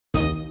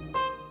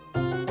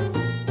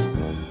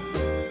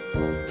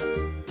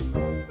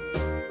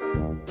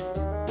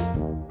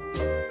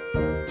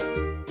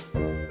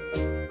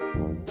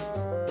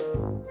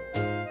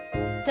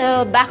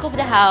The back of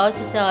the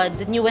house is the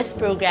newest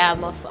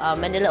program of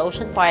Manila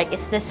Ocean Park.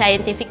 It's the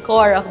scientific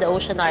core of the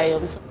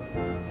Oceanarium.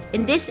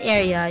 In this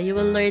area, you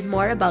will learn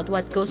more about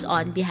what goes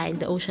on behind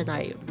the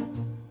Oceanarium.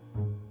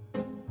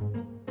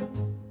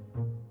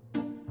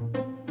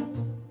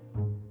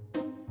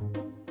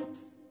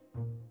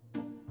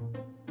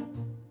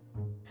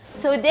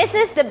 So this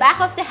is the back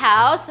of the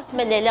house of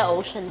Manila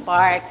Ocean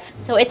Park.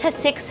 So it has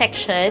 6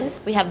 sections.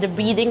 We have the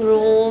breeding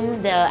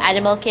room, the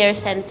animal care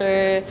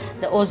center,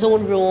 the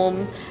ozone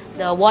room,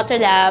 the water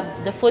lab,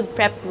 the food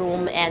prep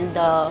room, and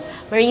the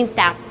marine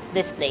tank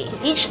display.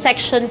 Each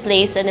section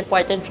plays an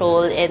important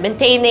role in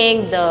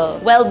maintaining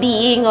the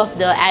well-being of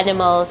the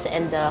animals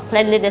and the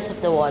cleanliness of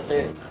the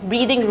water.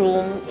 Breeding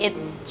room, it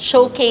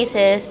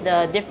showcases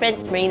the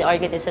different marine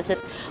organisms that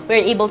we're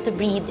able to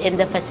breed in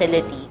the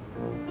facility.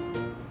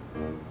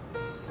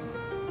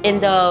 In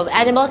the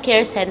animal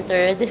care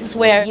center, this is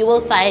where you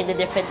will find the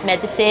different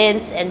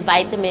medicines and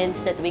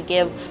vitamins that we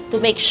give to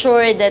make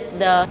sure that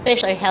the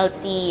fish are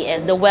healthy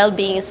and the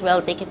well-being is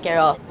well taken care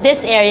of.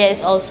 This area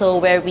is also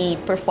where we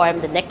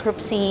perform the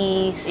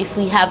necropsies. If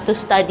we have to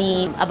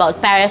study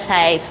about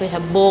parasites, we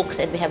have books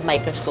and we have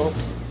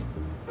microscopes.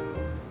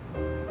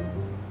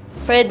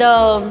 For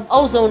the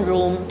ozone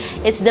room,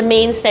 it's the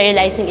main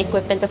sterilizing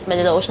equipment of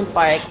Manila Ocean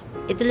Park.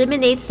 It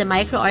eliminates the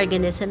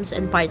microorganisms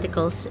and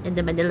particles in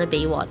the Manila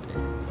Bay water.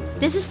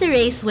 This is the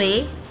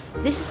raceway.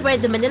 This is where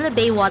the Manila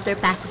Bay water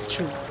passes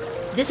through.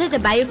 These are the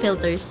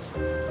biofilters.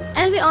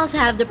 And we also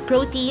have the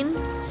protein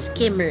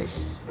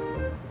skimmers.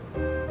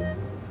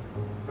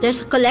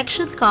 There's a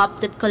collection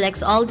cup that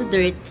collects all the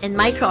dirt and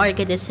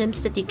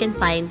microorganisms that you can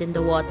find in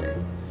the water.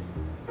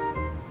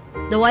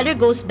 The water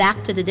goes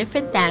back to the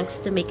different tanks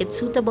to make it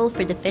suitable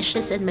for the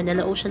fishes in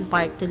Manila Ocean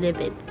Park to live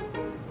in.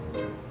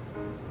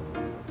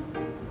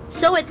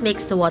 So it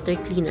makes the water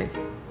cleaner.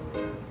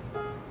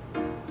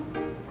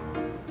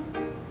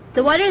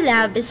 The water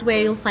lab is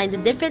where you'll find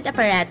the different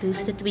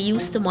apparatus that we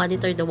use to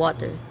monitor the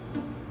water,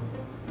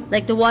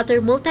 like the water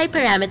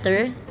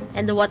multi-parameter,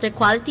 and the water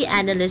quality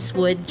analyst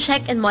would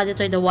check and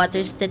monitor the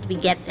waters that we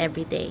get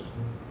every day.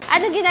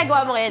 Ano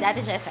ginagawa mo ngayon,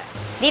 Ate Jessa?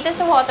 Dito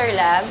sa water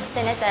lab,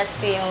 tinetest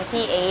ko yung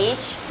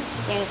pH,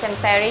 yung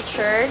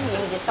temperature,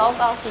 yung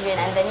dissolved oxygen,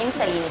 and then yung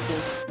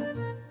salinity.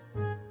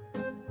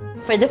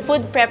 For the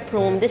food prep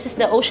room, this is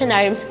the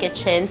Oceanarium's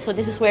kitchen. So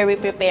this is where we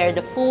prepare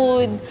the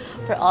food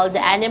for all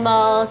the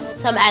animals.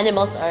 Some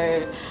animals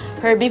are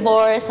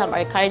herbivores, some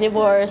are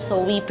carnivores.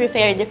 So we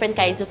prepare different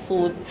kinds of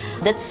food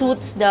that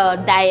suits the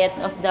diet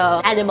of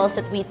the animals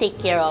that we take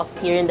care of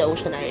here in the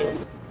Oceanarium.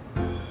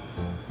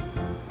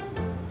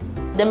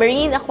 The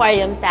marine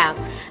aquarium tank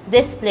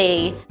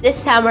display, this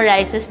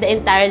summarizes the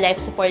entire life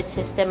support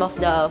system of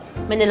the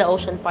Manila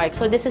Ocean Park.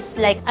 So this is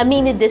like a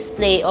mini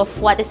display of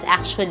what is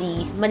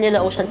actually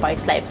Manila Ocean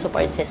Park's life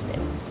support system.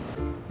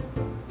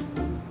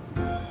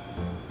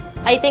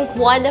 I think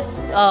one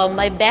of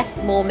my best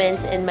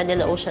moments in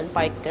Manila Ocean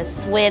Park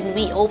is when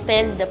we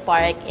opened the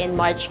park in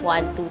March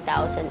 1,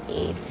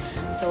 2008.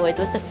 So it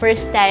was the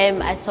first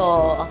time I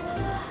saw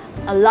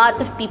a lot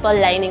of people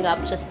lining up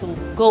just to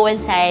go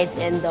inside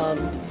and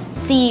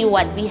see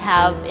what we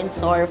have in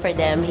store for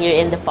them here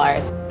in the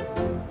park.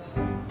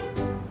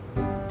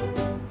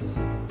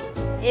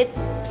 It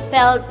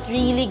felt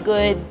really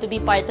good to be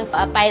part of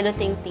a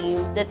piloting team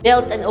that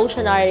built an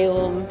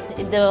oceanarium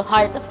in the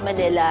heart of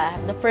Manila,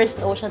 the first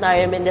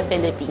oceanarium in the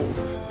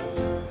Philippines.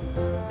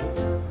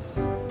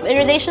 In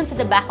relation to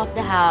the back of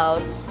the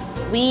house,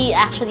 we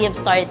actually have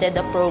started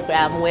a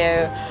program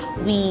where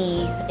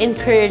we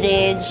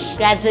encourage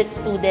graduate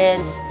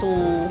students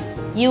to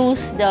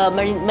use the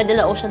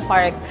Manila Ocean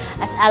Park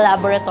as a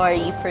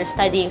laboratory for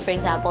studying, for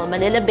example,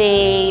 Manila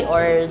Bay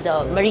or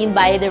the marine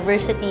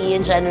biodiversity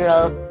in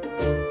general.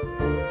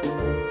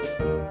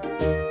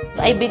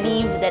 I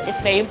believe that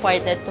it's very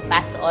important to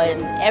pass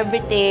on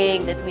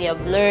everything that we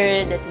have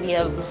learned, that we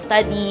have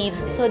studied,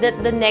 so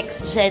that the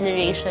next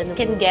generation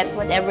can get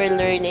whatever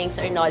learnings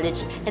or knowledge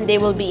and they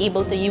will be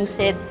able to use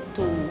it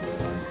to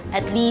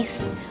at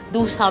least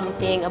do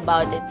something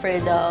about it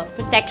for the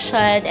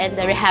protection and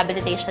the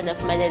rehabilitation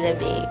of Manila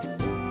Bay.